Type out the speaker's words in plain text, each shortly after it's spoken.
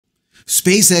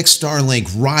SpaceX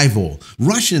Starlink rival,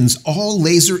 Russians all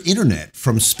laser internet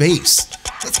from space.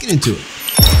 Let's get into it.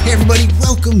 Hey everybody,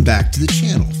 welcome back to the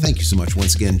channel. Thank you so much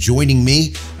once again joining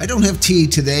me. I don't have tea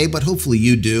today, but hopefully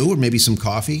you do, or maybe some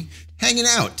coffee. Hanging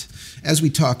out as we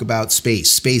talk about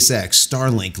space, SpaceX,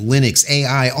 Starlink, Linux,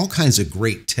 AI, all kinds of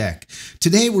great tech.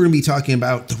 Today we're going to be talking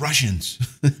about the Russians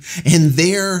and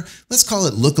their, let's call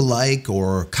it lookalike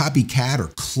or copycat or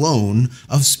clone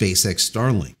of SpaceX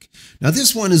Starlink. Now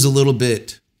this one is a little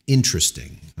bit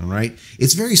interesting. All right.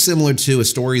 It's very similar to a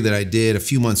story that I did a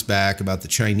few months back about the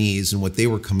Chinese and what they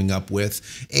were coming up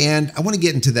with. And I want to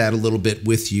get into that a little bit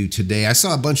with you today. I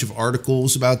saw a bunch of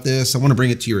articles about this. I want to bring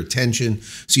it to your attention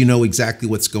so you know exactly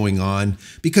what's going on,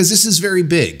 because this is very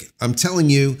big. I'm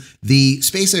telling you, the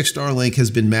SpaceX Starlink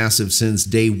has been massive since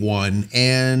day one,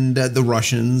 and the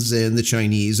Russians and the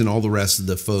Chinese and all the rest of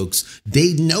the folks,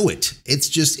 they know it.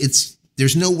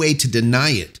 There's no way to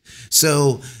deny it.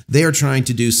 So they are trying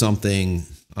to do something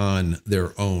on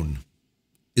their own.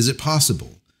 Is it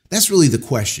possible? That's really the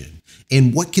question.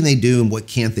 And what can they do and what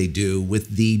can't they do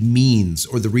with the means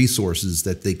or the resources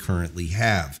that they currently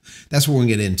have? That's what we're going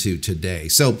to get into today.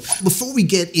 So before we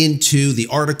get into the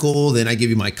article, then I give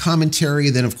you my commentary.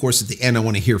 Then of course, at the end, I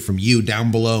want to hear from you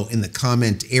down below in the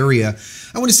comment area.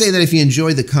 I want to say that if you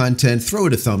enjoy the content, throw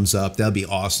it a thumbs up. That'll be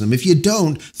awesome. If you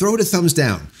don't, throw it a thumbs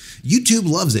down. YouTube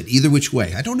loves it either which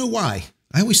way. I don't know why.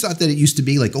 I always thought that it used to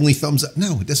be like only thumbs up.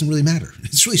 No, it doesn't really matter.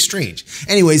 It's really strange.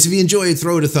 Anyways, if you enjoy it,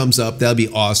 throw it a thumbs up. That'll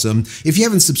be awesome. If you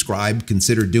haven't subscribed,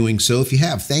 consider doing so. If you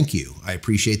have, thank you. I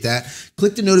appreciate that.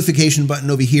 Click the notification button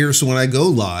over here so when I go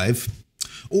live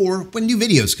or when new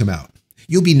videos come out,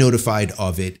 you'll be notified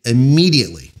of it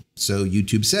immediately. So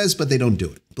YouTube says, but they don't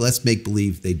do it. But let's make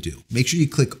believe they do. Make sure you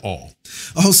click all.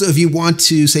 Also, if you want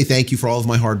to say thank you for all of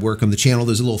my hard work on the channel,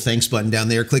 there's a little thanks button down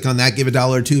there. Click on that, give $1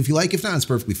 or $2 if you like. If not, it's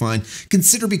perfectly fine.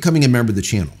 Consider becoming a member of the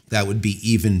channel. That would be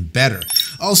even better.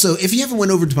 Also, if you haven't went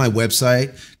over to my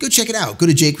website, go check it out. Go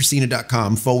to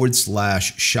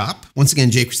JCristina.com/shop. Once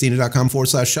again,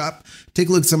 JCristina.com/shop. Take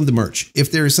a look at some of the merch. If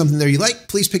there is something there you like,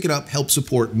 please pick it up. Help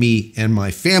support me and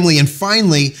my family. And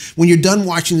finally, when you're done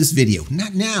watching this video,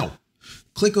 not now,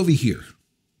 click over here.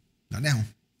 Not now.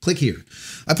 Click here.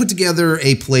 I put together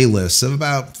a playlist of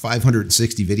about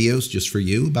 560 videos just for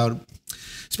you about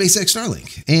SpaceX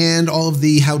Starlink and all of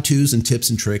the how-tos and tips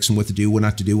and tricks and what to do, what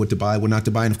not to do, what to buy, what not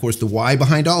to buy, and of course the why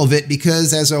behind all of it,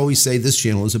 because as I always say, this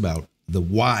channel is about the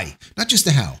why, not just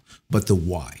the how, but the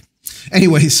why.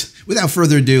 Anyways, without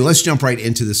further ado, let's jump right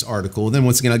into this article. Then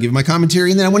once again, I'll give you my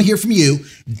commentary, and then I want to hear from you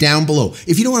down below.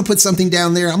 If you don't want to put something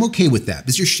down there, I'm okay with that.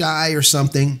 If you're shy or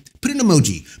something, put an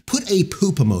emoji, put a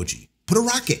poop emoji, put a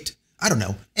rocket. I don't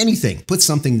know, anything. Put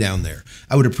something down there.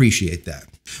 I would appreciate that.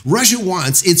 Russia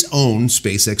wants its own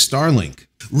SpaceX Starlink.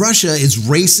 Russia is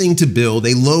racing to build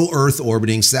a low Earth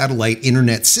orbiting satellite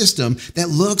internet system that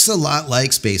looks a lot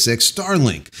like SpaceX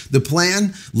Starlink. The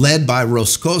plan, led by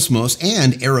Roscosmos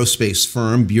and aerospace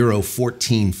firm Bureau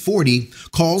 1440,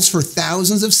 calls for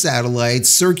thousands of satellites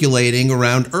circulating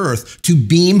around Earth to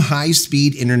beam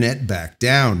high-speed internet back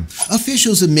down.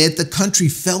 Officials admit the country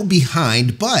fell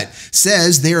behind, but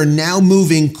says they are now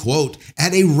moving, quote,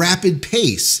 at a rapid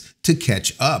pace to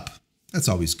catch up. That's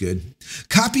always good.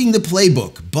 Copying the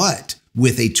playbook, but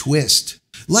with a twist.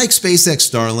 Like SpaceX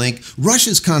Starlink,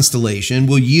 Russia's constellation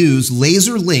will use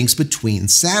laser links between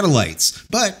satellites.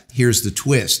 But here's the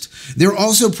twist. They're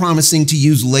also promising to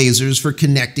use lasers for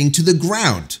connecting to the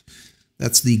ground.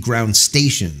 That's the ground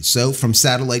station. So from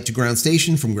satellite to ground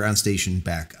station, from ground station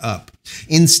back up,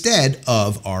 instead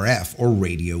of RF or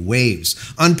radio waves.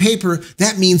 On paper,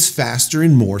 that means faster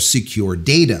and more secure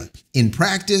data. In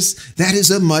practice, that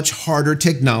is a much harder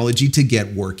technology to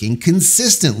get working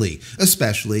consistently,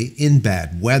 especially in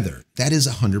bad weather. That is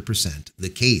 100% the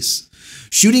case.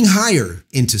 Shooting higher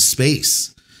into space.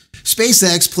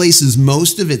 SpaceX places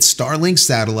most of its Starlink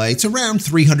satellites around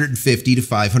 350 to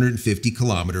 550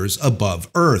 kilometers above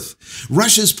Earth.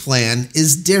 Russia's plan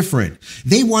is different.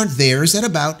 They want theirs at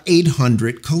about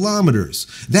 800 kilometers.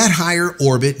 That higher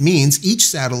orbit means each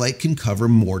satellite can cover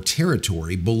more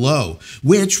territory below,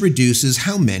 which reduces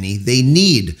how many they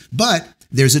need. But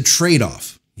there's a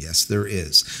trade-off. Yes, there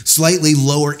is. Slightly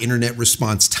lower internet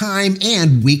response time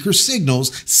and weaker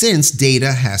signals since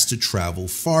data has to travel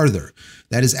farther.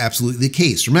 That is absolutely the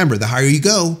case. Remember, the higher you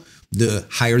go, the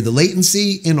higher the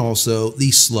latency and also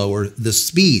the slower the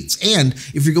speeds. And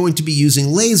if you're going to be using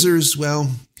lasers, well,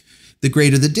 the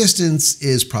greater the distance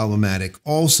is problematic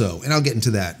also. And I'll get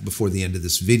into that before the end of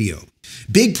this video.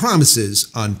 Big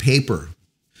promises on paper.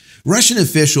 Russian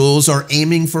officials are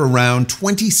aiming for around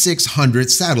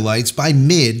 2,600 satellites by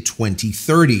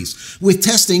mid-2030s, with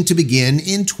testing to begin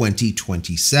in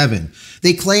 2027.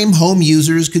 They claim home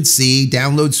users could see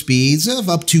download speeds of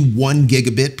up to 1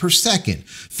 gigabit per second,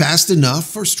 fast enough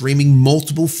for streaming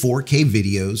multiple 4K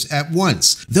videos at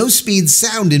once. Those speeds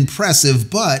sound impressive,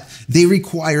 but they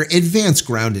require advanced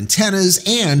ground antennas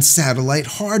and satellite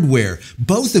hardware,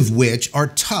 both of which are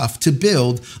tough to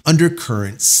build under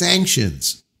current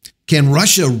sanctions. Can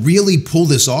Russia really pull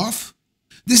this off?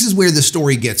 This is where the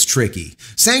story gets tricky.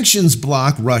 Sanctions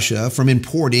block Russia from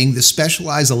importing the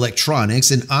specialized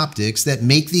electronics and optics that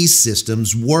make these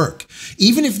systems work.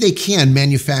 Even if they can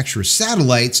manufacture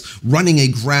satellites, running a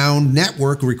ground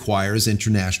network requires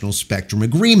international spectrum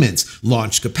agreements,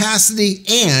 launch capacity,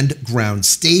 and ground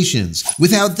stations.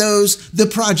 Without those, the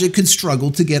project could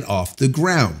struggle to get off the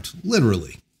ground,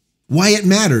 literally. Why it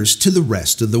matters to the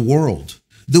rest of the world.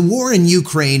 The war in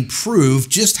Ukraine proved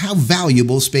just how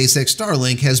valuable SpaceX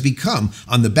Starlink has become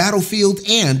on the battlefield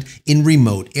and in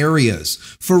remote areas.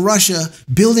 For Russia,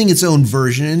 building its own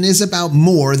version is about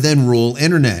more than rural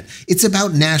internet. It's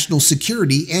about national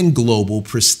security and global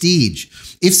prestige.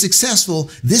 If successful,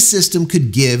 this system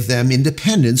could give them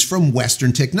independence from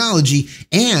Western technology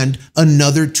and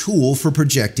another tool for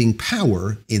projecting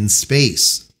power in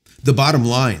space. The bottom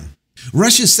line.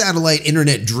 Russia's satellite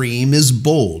internet dream is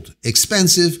bold,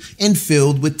 expensive, and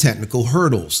filled with technical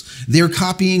hurdles. They're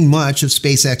copying much of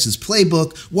SpaceX's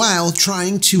playbook while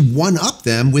trying to one-up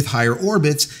them with higher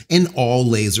orbits and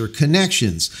all-laser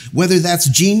connections. Whether that's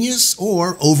genius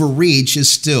or overreach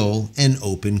is still an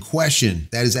open question.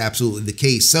 That is absolutely the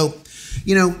case. So,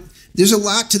 there's a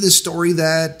lot to this story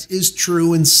that is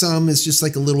true and some is just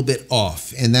like a little bit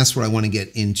off. And that's what I want to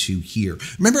get into here.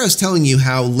 Remember I was telling you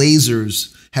how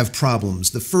lasers have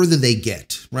problems the further they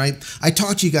get, right? I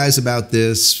talked to you guys about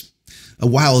this a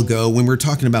while ago when we were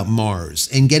talking about Mars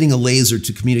and getting a laser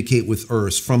to communicate with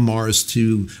Earth, from Mars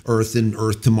to Earth and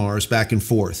Earth to Mars, back and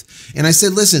forth. And I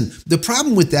said, listen, the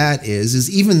problem with that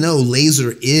is even though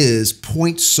laser is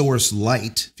point source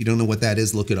light, if you don't know what that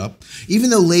is, look it up.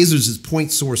 Even though lasers is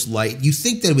point source light, you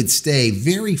think that it would stay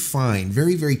very fine,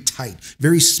 very, very tight,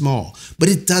 very small, but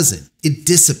it doesn't. It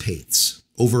dissipates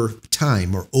over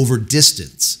time or over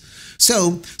distance.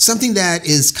 So something that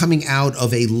is coming out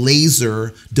of a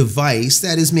laser device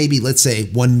that is maybe, let's say,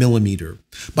 1 millimeter,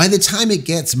 by the time it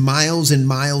gets miles and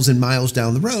miles and miles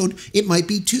down the road, it might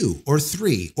be 2 or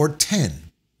 3 or 10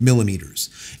 millimeters.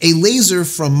 A laser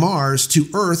from Mars to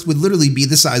Earth would literally be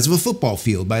the size of a football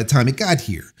field by the time it got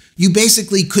here. You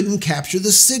basically couldn't capture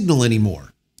the signal anymore.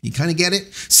 You kind of get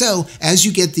it? So as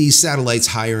you get these satellites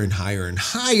higher and higher and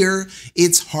higher,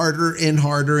 it's harder and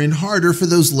harder and harder for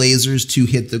those lasers to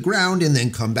hit the ground and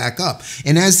then come back up.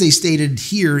 And as they stated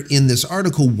here in this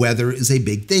article, weather is a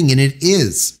big thing, and it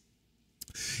is.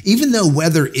 Even though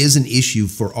weather is an issue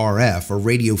for RF or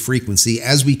radio frequency,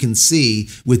 as we can see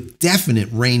with definite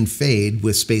rain fade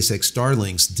with SpaceX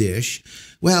Starlink's dish,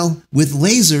 well, with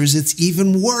lasers, it's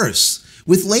even worse.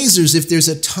 With lasers, if there's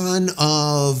a ton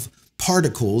of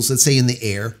particles, let's say in the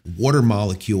air, water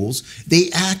molecules, they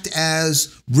act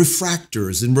as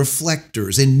refractors and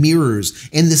reflectors and mirrors,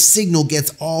 and the signal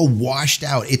gets all washed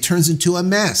out. It turns into a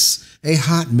mess, a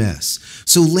hot mess.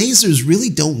 So lasers really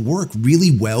don't work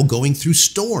really well going through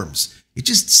storms. It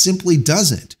just simply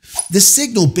doesn't. The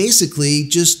signal basically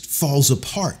just falls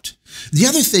apart. The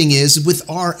other thing is with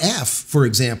RF, for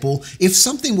example, if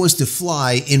something was to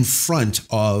fly in front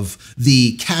of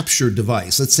the capture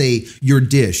device, let's say your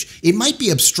dish, it might be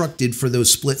obstructed for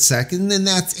those split seconds, and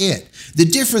that's it. The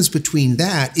difference between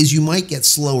that is you might get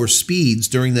slower speeds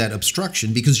during that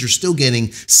obstruction because you're still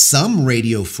getting some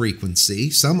radio frequency,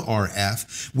 some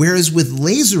RF, whereas with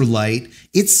laser light,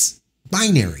 it's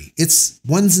binary. It's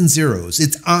ones and zeros.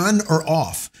 It's on or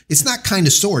off. It's not kind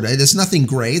of sorta. There's nothing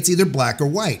gray. It's either black or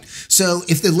white. So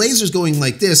if the laser's going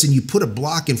like this and you put a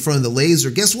block in front of the laser,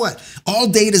 guess what? All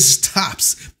data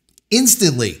stops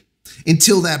instantly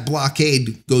until that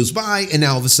blockade goes by and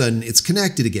now all of a sudden it's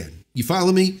connected again. You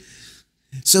follow me?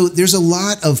 So there's a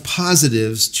lot of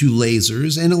positives to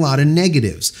lasers and a lot of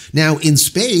negatives. Now in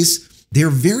space, they're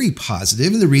very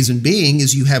positive, and the reason being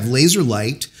is you have laser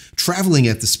light traveling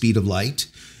at the speed of light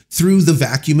through the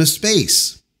vacuum of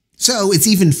space. So it's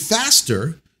even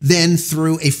faster than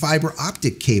through a fiber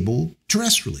optic cable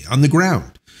terrestrially on the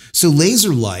ground. So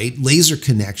laser light, laser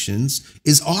connections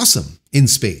is awesome in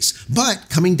space, but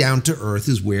coming down to Earth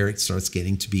is where it starts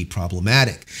getting to be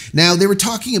problematic. Now, they were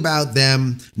talking about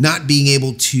them not being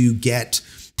able to get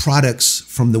products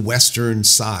from the Western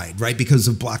side, right? Because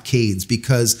of blockades,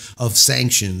 because of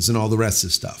sanctions and all the rest of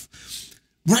the stuff.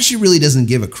 Russia really doesn't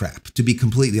give a crap, to be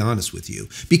completely honest with you,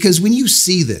 because when you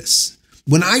see this,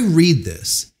 when I read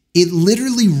this, it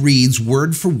literally reads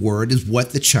word for word as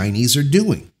what the Chinese are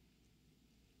doing.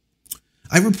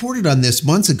 I reported on this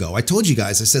months ago. I told you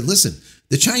guys, I said, listen,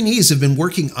 the Chinese have been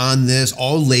working on this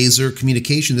all laser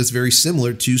communication that's very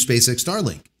similar to SpaceX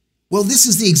Starlink. Well, this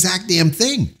is the exact damn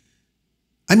thing.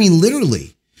 I mean,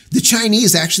 literally, the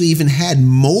Chinese actually even had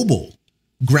mobile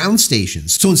ground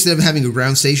stations. So instead of having a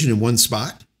ground station in one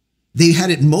spot, they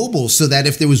had it mobile so that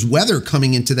if there was weather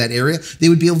coming into that area, they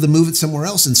would be able to move it somewhere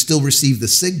else and still receive the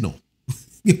signal.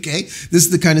 Okay, this is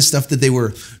the kind of stuff that they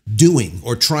were doing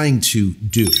or trying to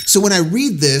do. So when I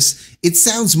read this, it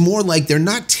sounds more like they're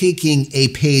not taking a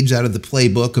page out of the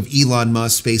playbook of Elon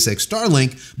Musk, SpaceX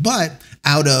Starlink, but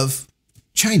out of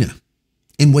China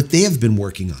and what they have been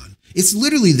working on. It's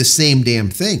literally the same damn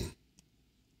thing.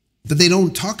 But they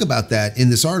don't talk about that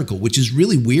in this article, which is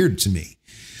really weird to me.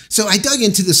 So I dug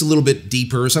into this a little bit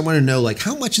deeper. So I want to know, like,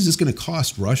 how much is this going to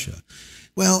cost Russia?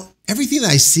 Well, everything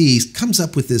that I see comes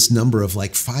up with this number of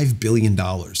like $5 billion.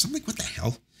 I'm like, what the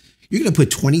hell? You're going to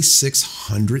put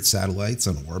 2,600 satellites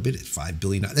on orbit at $5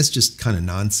 billion? That's just kind of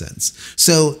nonsense.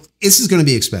 So this is going to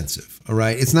be expensive, all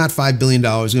right? It's not $5 billion.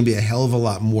 It's going to be a hell of a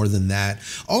lot more than that.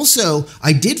 Also,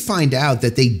 I did find out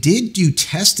that they did do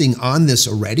testing on this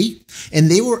already, and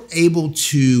they were able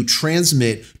to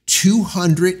transmit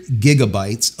 200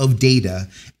 gigabytes of data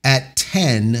at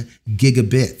 10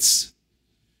 gigabits.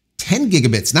 10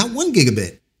 gigabits, not 1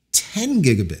 gigabit, 10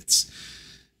 gigabits.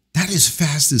 That is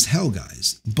fast as hell,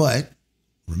 guys. But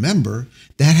remember,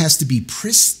 that has to be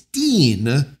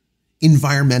pristine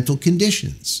environmental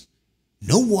conditions.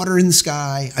 No water in the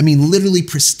sky. I mean, literally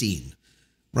pristine,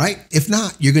 right? If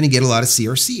not, you're going to get a lot of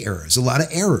CRC errors, a lot of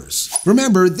errors.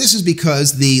 Remember, this is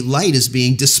because the light is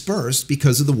being dispersed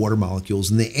because of the water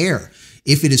molecules in the air.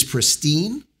 If it is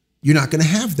pristine, you're not going to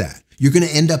have that. You're going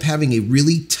to end up having a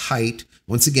really tight,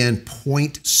 once again,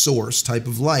 point source type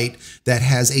of light that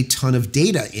has a ton of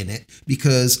data in it,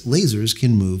 because lasers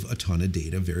can move a ton of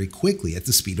data very quickly at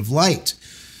the speed of light.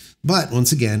 But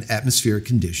once again, atmospheric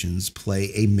conditions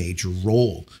play a major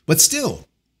role. But still,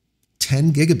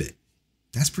 10 gigabit.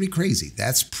 That's pretty crazy.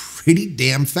 That's pretty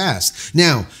damn fast.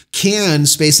 Now, can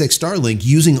SpaceX Starlink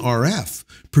using RF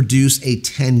produce a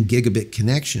 10 gigabit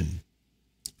connection?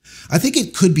 I think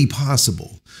it could be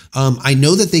possible. I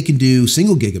know that they can do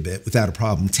single gigabit without a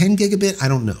problem. 10 gigabit, I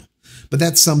don't know. But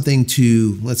that's something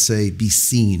to, let's say, be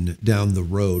seen down the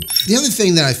road. The other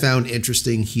thing that I found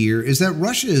interesting here is that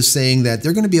Russia is saying that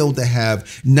they're going to be able to have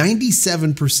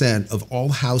 97% of all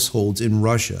households in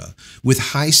Russia with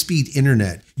high-speed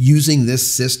internet using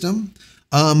this system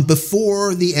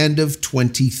before the end of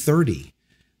 2030.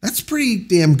 That's pretty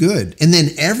damn good. And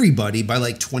then everybody by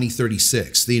like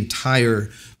 2036, the entire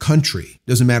country,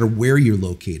 doesn't matter where you're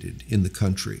located in the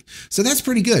country. So that's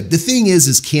pretty good. The thing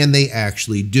is can they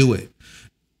actually do it?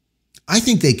 I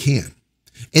think they can.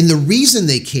 And the reason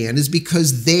they can is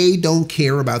because they don't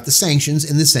care about the sanctions,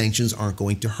 and the sanctions aren't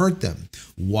going to hurt them.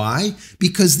 Why?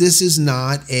 Because this is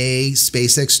not a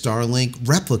SpaceX Starlink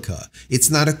replica. It's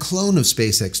not a clone of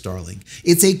SpaceX Starlink.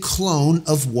 It's a clone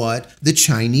of what the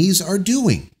Chinese are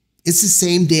doing. It's the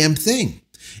same damn thing.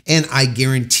 And I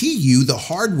guarantee you the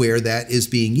hardware that is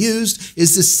being used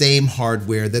is the same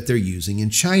hardware that they're using in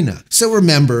China. So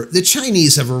remember, the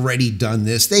Chinese have already done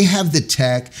this. They have the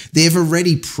tech. They have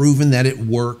already proven that it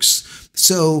works.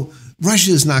 So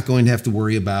Russia is not going to have to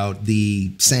worry about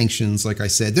the sanctions. Like I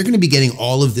said, they're going to be getting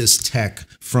all of this tech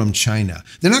from China.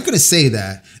 They're not going to say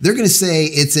that. They're going to say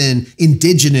it's an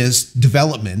indigenous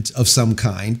development of some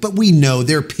kind, but we know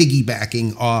they're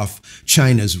piggybacking off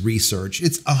China's research.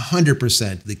 It's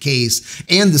 100% the case.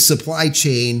 And the supply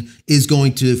chain is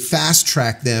going to fast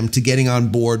track them to getting on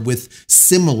board with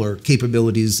similar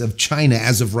capabilities of China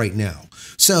as of right now.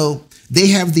 So they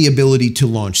have the ability to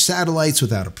launch satellites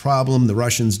without a problem. The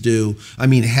Russians do. I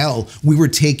mean, hell, we were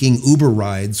taking Uber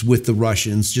rides with the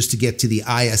Russians just to get to the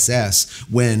ISS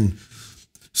when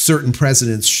certain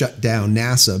presidents shut down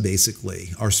NASA, basically,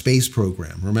 our space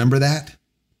program. Remember that?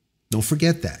 Don't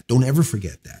forget that. Don't ever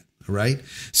forget that. All right.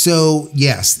 So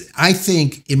yes, I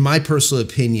think, in my personal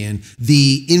opinion,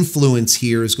 the influence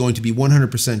here is going to be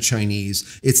 100%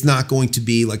 Chinese. It's not going to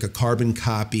be like a carbon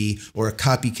copy or a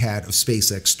copycat of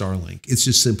SpaceX Starlink. It's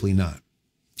just simply not.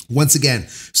 Once again,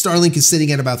 Starlink is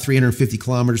sitting at about 350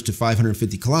 kilometers to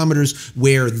 550 kilometers,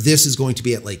 where this is going to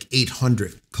be at like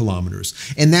 800 kilometers.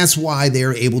 And that's why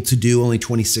they're able to do only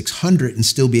 2,600 and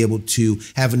still be able to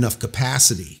have enough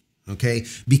capacity. Okay,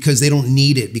 because they don't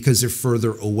need it because they're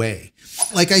further away.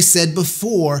 Like I said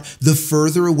before, the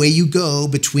further away you go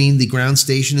between the ground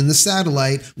station and the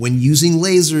satellite, when using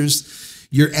lasers,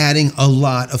 you're adding a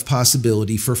lot of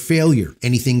possibility for failure.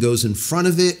 Anything goes in front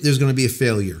of it, there's going to be a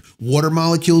failure. Water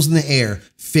molecules in the air,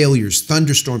 failures,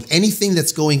 thunderstorms, anything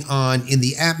that's going on in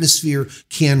the atmosphere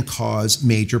can cause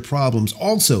major problems.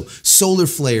 Also, solar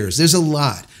flares. There's a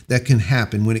lot that can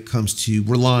happen when it comes to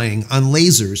relying on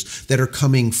lasers that are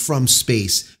coming from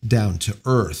space down to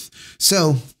Earth.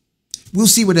 So, we'll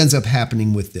see what ends up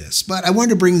happening with this. But I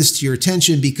wanted to bring this to your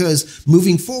attention because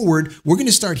moving forward, we're going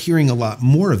to start hearing a lot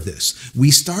more of this.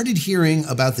 We started hearing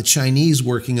about the Chinese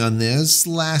working on this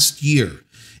last year,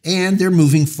 and they're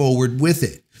moving forward with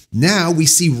it. Now we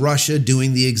see Russia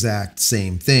doing the exact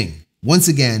same thing. Once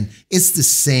again, it's the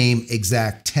same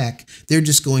exact tech. They're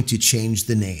just going to change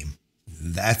the name.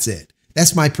 That's it.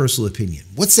 That's my personal opinion.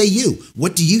 What say you?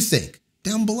 What do you think?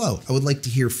 Down below, I would like to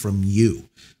hear from you.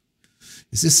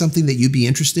 Is this something that you'd be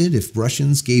interested in if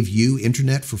Russians gave you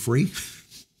internet for free?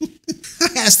 I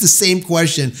asked the same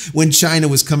question when China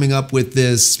was coming up with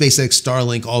this SpaceX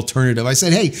Starlink alternative. I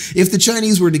said, hey, if the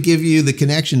Chinese were to give you the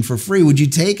connection for free, would you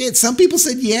take it? Some people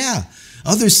said, yeah.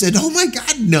 Others said, oh my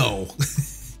God, no.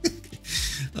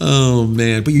 Oh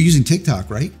man, but you're using TikTok,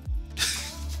 right?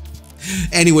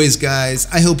 Anyways, guys,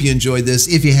 I hope you enjoyed this.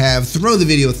 If you have, throw the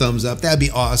video a thumbs up. That'd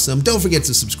be awesome. Don't forget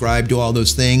to subscribe, do all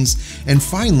those things. And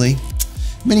finally,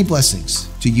 many blessings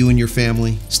to you and your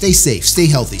family. Stay safe, stay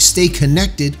healthy, stay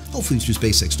connected, hopefully through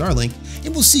SpaceX Starlink,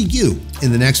 and we'll see you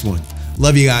in the next one.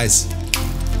 Love you guys.